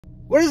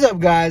What is up,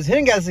 guys?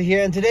 Hidden Gasly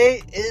here, and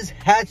today is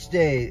Hatch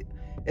Day.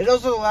 It's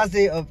also the last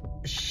day of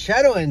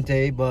Shadow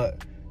Entei,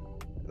 but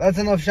that's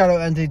enough Shadow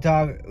Entei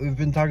talk. We've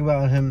been talking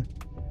about him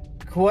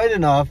quite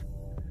enough.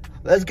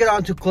 Let's get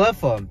on to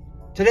Cleffa.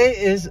 Today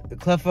is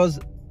Cleffa's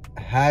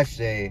Hatch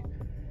Day.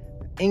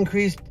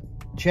 Increased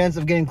chance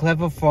of getting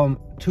Cleffa from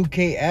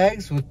 2k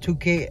eggs, with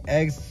 2k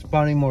eggs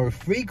spawning more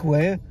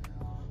frequent,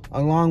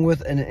 along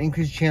with an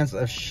increased chance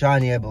of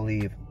shiny, I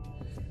believe.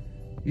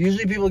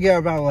 Usually people get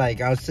about, like,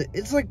 I would say,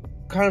 it's like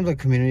kind of a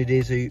community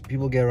day, so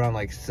people get around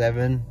like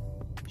 7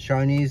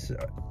 shinies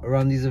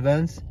around these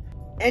events.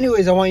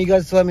 Anyways, I want you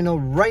guys to let me know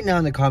right now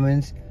in the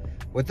comments,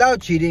 without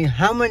cheating,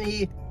 how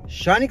many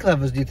shiny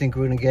Cleffas do you think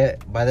we're gonna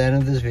get by the end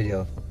of this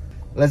video?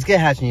 Let's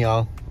get hatching,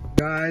 y'all.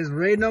 Guys,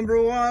 raid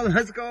number 1,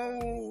 let's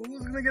go.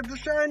 Who's gonna get the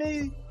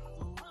shiny?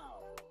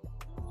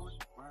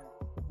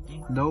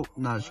 Nope,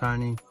 not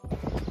shiny.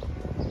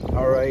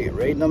 Alright,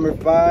 raid number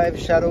 5,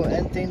 Shadow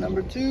Entei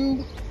number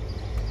 2.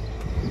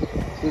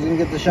 Who's gonna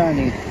get the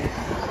shiny?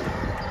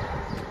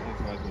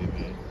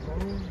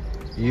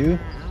 You?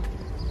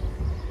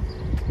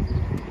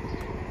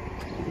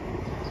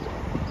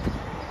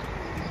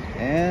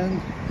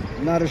 And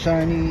not a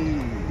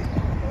shiny,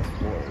 of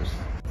course.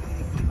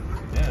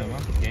 Yeah, my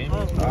game.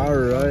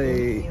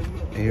 Alright,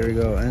 here we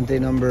go. Entei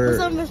number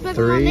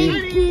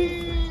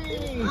 3.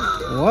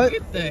 What?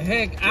 Get the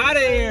heck out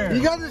of here!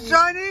 You got the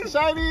shiny?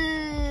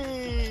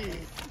 Shiny!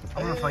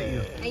 I'm gonna fight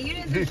you. Hey, you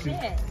didn't do shit.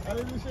 I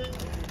didn't do shit.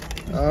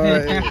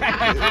 Alright.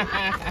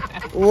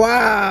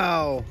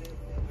 Wow.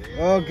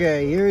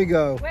 Okay, here we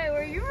go. Wait,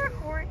 were you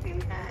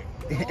recording that?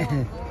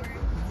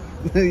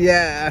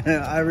 Yeah,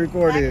 I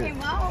recorded That it.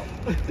 came out?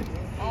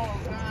 Oh,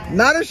 God.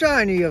 Not a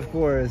shiny, of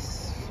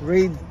course.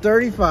 Read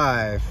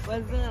 35.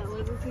 Was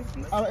it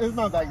 60? It's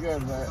not that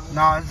good, but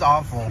No, it's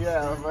awful.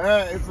 yeah,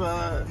 but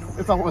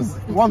it's almost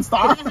 1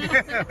 star.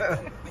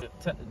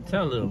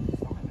 Tell him.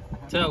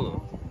 Tell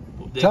him.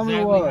 Tell me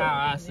exactly what?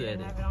 how I said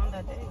it.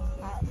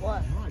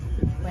 What?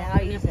 Wait,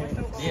 how you said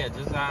it? Yeah,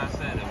 just how I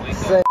said it.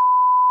 Wake up.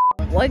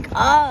 Wake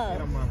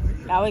up.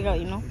 I wake up,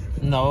 you know?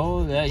 No,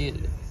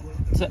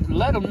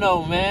 let him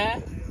know,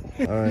 man.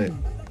 Alright.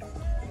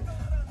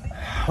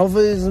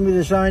 Hopefully this is gonna be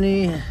the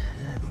shiny.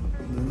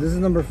 This is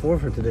number 4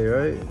 for today,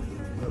 right?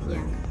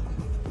 Yeah.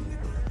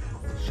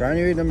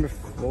 Shiny rate number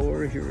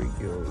 4, here we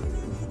go.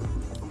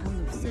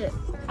 I'm upset.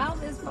 How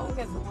this phone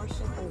get more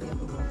shit than the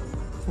other one?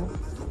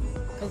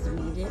 Because we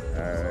need it.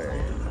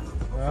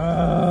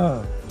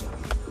 Alright.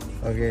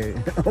 Okay.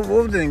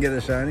 Wolf didn't get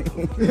a shiny.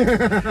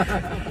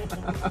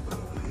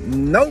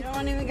 Nope. You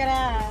don't even get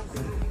ass.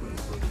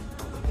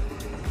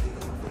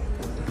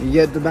 You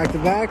get the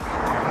back-to-back?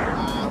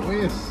 I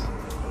wish.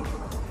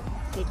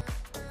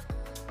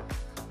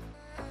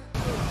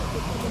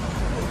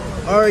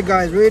 Alright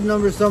guys, raid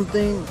number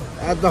something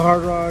at the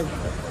Hard Rock.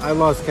 I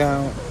lost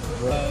count.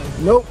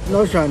 Nope,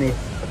 no shiny.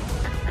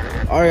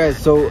 Alright guys,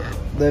 so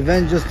the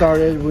event just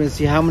started. We're gonna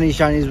see how many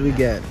shinies we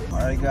get.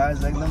 Alright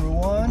guys, egg number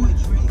 1.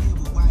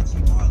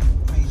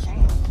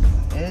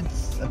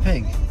 It's a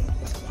pig.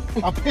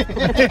 A pig.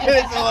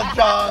 It's a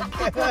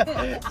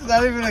Lechonk. It's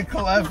not even a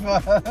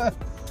Cleffa.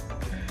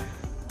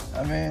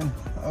 I mean,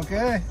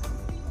 okay.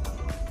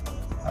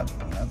 I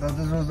thought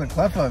this was a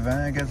Cleffa event.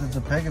 I guess it's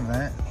a pig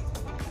event.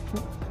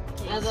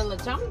 As a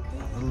Lechonk?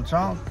 A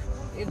Lechonk.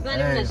 It's not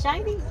even a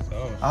shiny?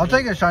 Oh, I'll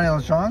take a shiny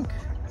Lechonk.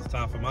 It's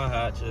time for my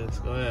hatches.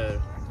 Go ahead.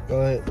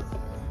 Go ahead.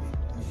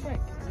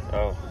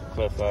 Oh,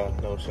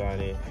 Cleffa, no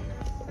shiny.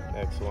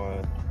 Next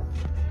one.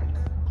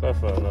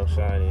 Cleffa, no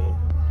shiny.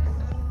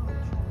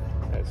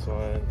 Next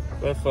one.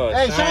 Cleffa,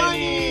 Hey,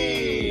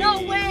 shiny!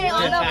 No way,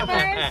 on the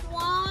first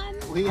one?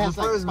 We have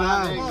first like 5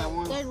 bag. eggs at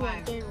once. Third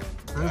one, third one.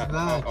 First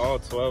batch. All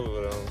 12 of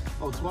them.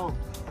 Oh, 12.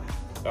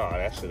 Oh,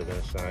 that should have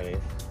been shiny.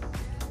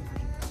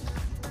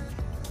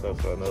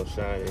 Cleffa, no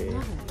shiny.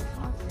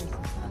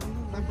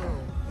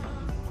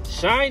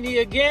 Shiny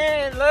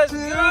again! Let's go!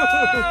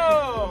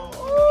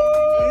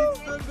 It's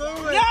still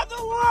going.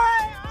 Another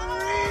one!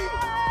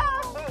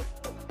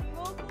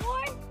 Oh,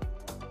 boy.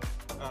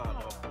 Oh,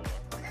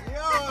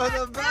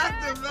 Yo, the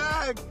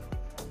back-to-back.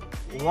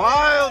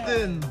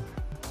 Wildin'.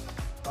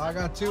 I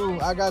got 2.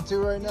 I got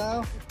 2 right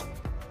now.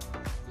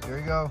 Here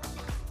we go.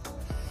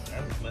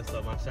 that just messed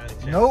up my shiny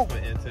chance. Nope.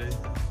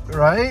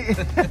 Right?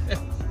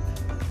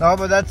 No,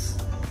 but that's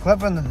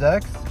Cleffa the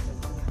decks.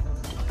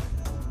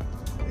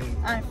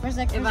 Alright, first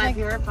egg, first egg.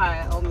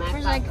 Purify,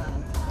 first egg.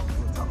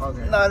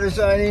 Okay. Not a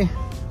shiny.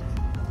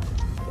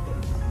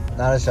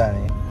 Not a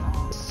shiny.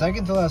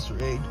 Second to last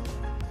raid.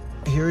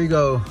 Here we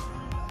go.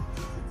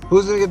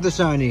 Who's gonna get the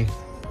shiny?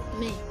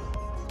 Me.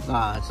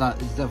 Nah, it's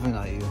not. It's definitely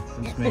not you.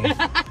 It's me.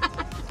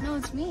 No,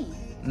 it's me.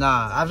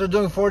 Nah, after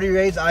doing 40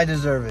 raids, I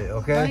deserve it. No,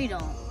 Okay. you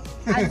don't.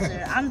 I deserve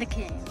it. I'm the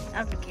king.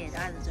 I'm the kid.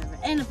 I deserve it.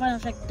 And the final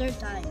check 3rd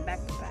time, back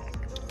to back.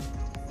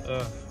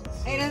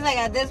 Hey, it's like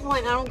at this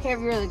point, I don't care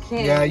if you're the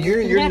kid. Yeah,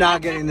 you're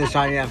not getting the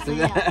shiny after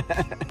that.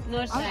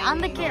 No shiny. I'm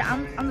the kid.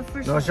 I'm the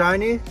first No one.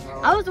 shiny.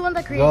 I was the one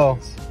that created Go.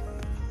 this.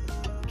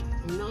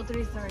 No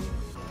 330.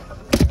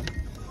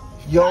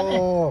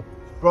 Yo.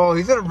 Bro,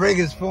 he's gonna break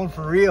his phone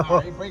for real. Nah,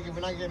 he break it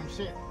when I get him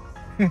shit.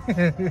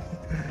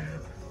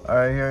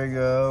 Alright, here we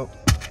go.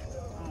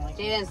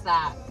 She didn't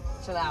stop.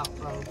 Chill out,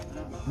 bro.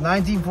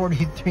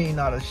 1943,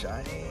 not a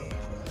shiny.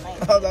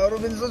 Oh, that would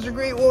have been such a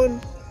great one.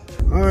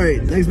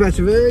 Alright, next batch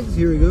of eggs.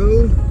 Here we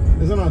go.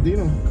 It's an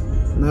Aldino.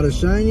 Not a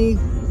shiny.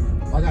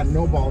 I got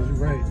no balls, you're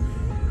right.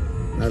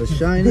 Not a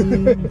shiny.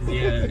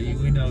 Yeah,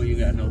 we know you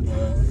got no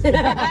balls.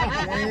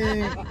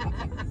 And,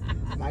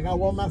 I got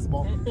one master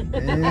ball. and The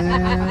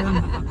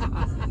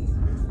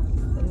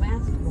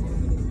mask ball.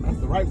 That's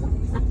the right one.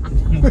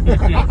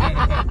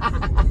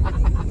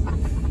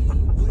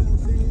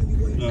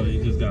 Oh,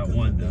 you just got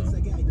one though.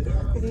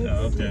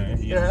 Oh, okay.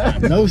 Yeah.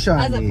 no That's a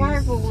shinies.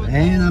 powerful one.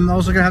 And I'm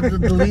also gonna have to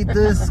delete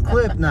this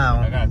clip I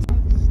now. got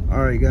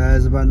Alright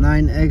guys, about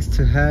 9 eggs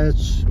to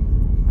hatch.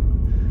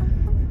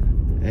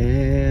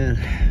 And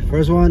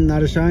first one,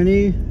 not a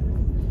shiny.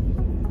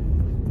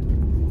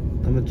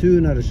 Number 2,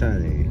 not a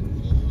shiny.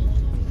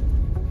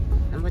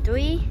 Number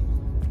 3,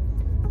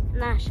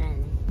 not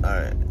shiny.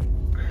 Alright.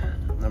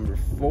 Number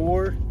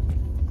 4,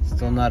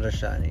 still not a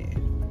shiny.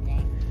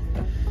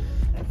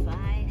 Number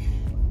 5,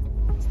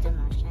 still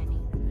not shiny.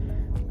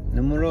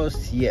 Numero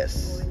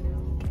 6,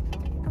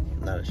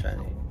 not a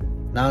shiny.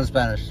 Now in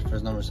Spanish,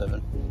 first number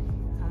 7.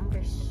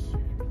 Number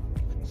 7.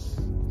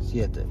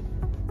 8, 8,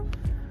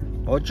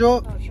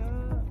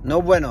 no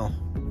bueno.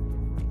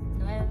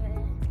 9,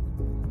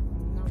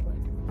 no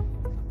bueno.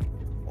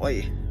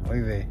 Oye,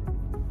 ve.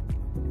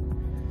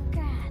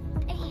 God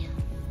damn.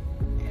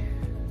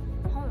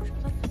 How much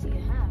Cleffas do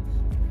you have?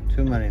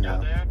 Too many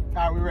now.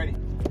 Alright, we ready.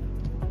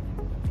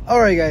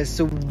 Alright guys,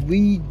 so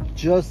we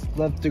just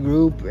left the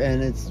group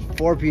and it's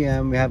 4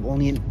 p.m. We have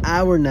only an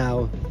hour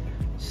now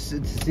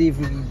to see if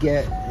we can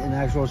get an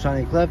actual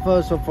shiny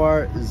Cleffa. So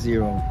far,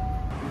 0.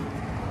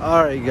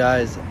 Alright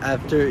guys,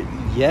 after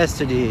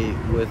yesterday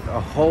with a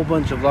whole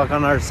bunch of luck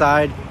on our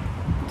side,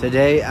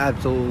 today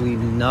absolutely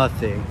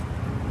nothing.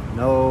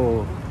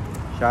 No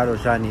Shadow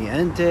Shiny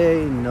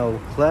Entei, no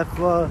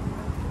Cleffa.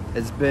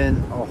 It's been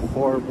a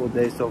horrible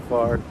day so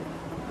far.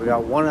 We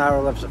got 1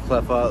 hour left of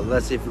Cleffa.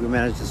 Let's see if we can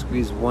manage to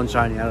squeeze one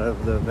shiny out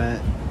of the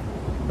event.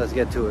 Let's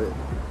get to it.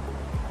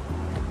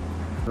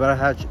 We're about to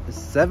hatch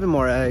 7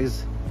 more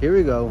eggs. Here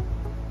we go.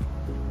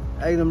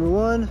 Egg number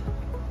 1,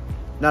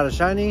 not a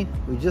shiny.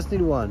 We just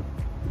need 1.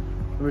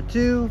 Number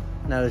 2,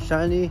 not a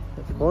shiny,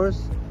 of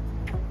course.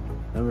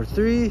 Number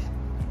 3,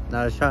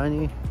 not a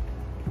shiny.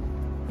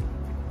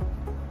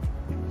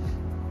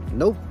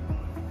 Nope.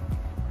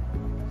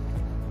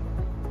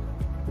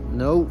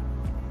 Nope.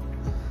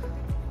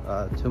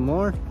 2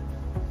 more.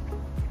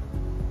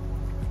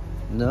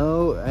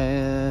 No,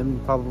 and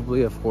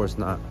probably, of course,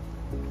 not.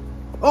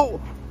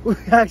 Oh, we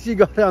actually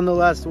got on the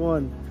last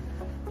one.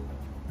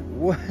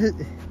 What?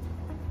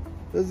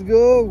 Let's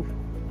go.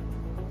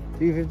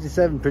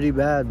 357, pretty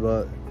bad,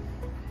 but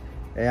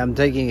hey, I'm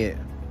taking it.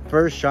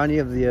 First shiny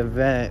of the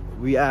event.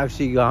 We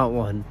actually got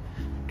one.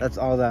 That's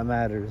all that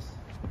matters.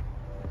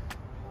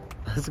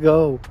 Let's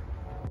go.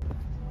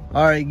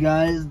 Alright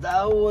guys,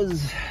 that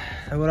was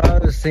what I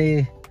would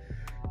say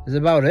is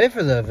about it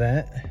for the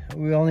event.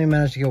 We only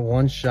managed to get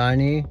 1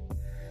 shiny,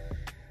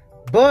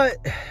 but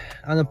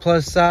on the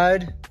plus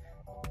side,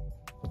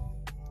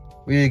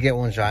 we did get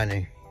 1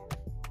 shiny.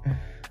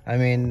 I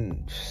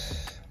mean,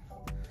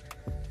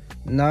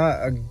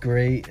 not a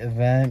great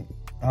event,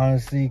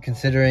 honestly,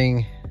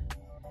 considering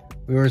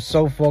we were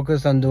so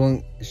focused on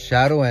doing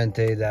Shadow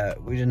Entei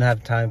that we didn't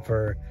have time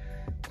for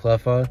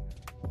Cleffa.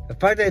 The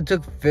fact that it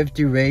took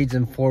 50 raids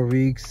in 4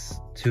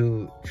 weeks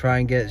to try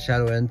and get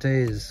Shadow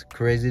Entei is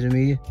crazy to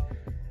me.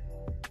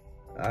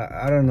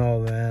 I don't know,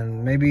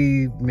 man.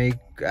 Maybe make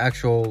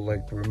actual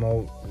like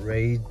remote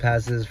raid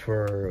passes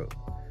for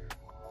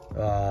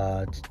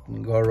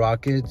Go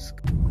Rockets.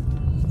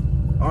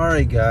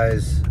 Alright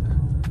guys,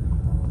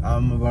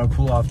 I'm about to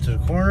pull off to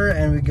the corner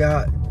and we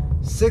got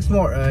 6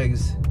 more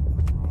eggs.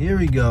 Here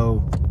we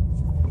go.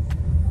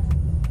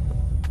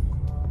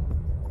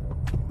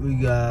 We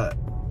got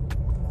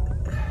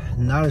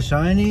not a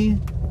shiny.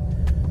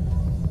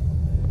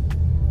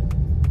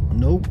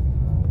 Nope.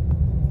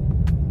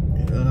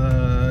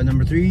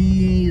 Number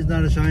 3 is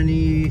not a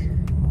shiny.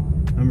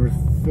 Number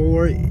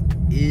 4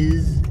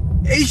 is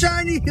a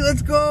shiny.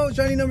 Let's go.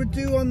 Shiny number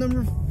 2 on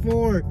number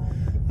 4.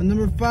 On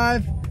number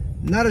 5,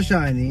 not a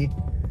shiny.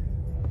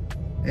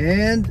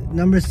 And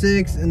number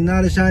 6,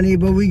 not a shiny,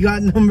 but we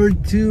got number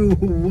 2.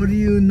 What do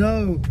you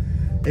know?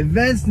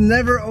 Event's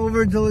never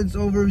over till it's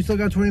over. We still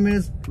got 20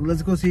 minutes.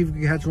 Let's go see if we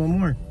can catch 1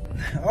 more.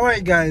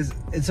 Alright guys,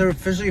 it's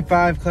officially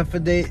 5.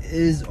 Cleffa day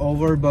is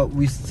over, but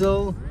we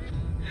still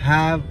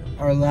have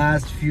our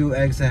last few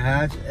eggs to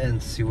hatch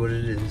and see what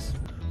it is.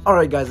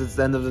 Alright guys, it's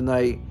the end of the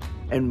night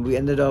and we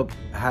ended up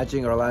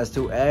hatching our last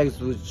 2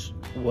 eggs, which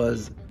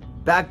was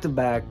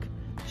back-to-back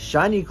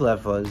shiny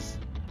Cleffas.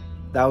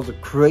 That was a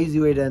crazy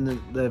way to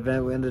end the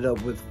event. We ended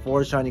up with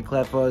 4 shiny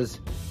Cleffas.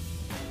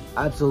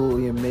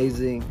 Absolutely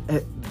amazing.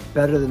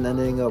 Better than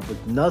ending up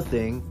with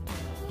nothing.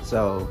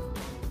 So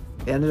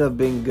it ended up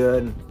being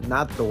good.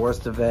 Not the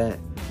worst event.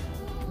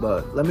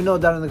 But let me know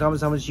down in the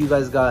comments how much you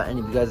guys got. And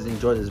if you guys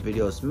enjoyed this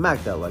video,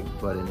 smack that like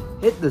button,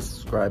 hit the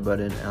subscribe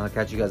button, and I'll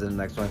catch you guys in the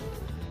next one.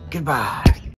 Goodbye.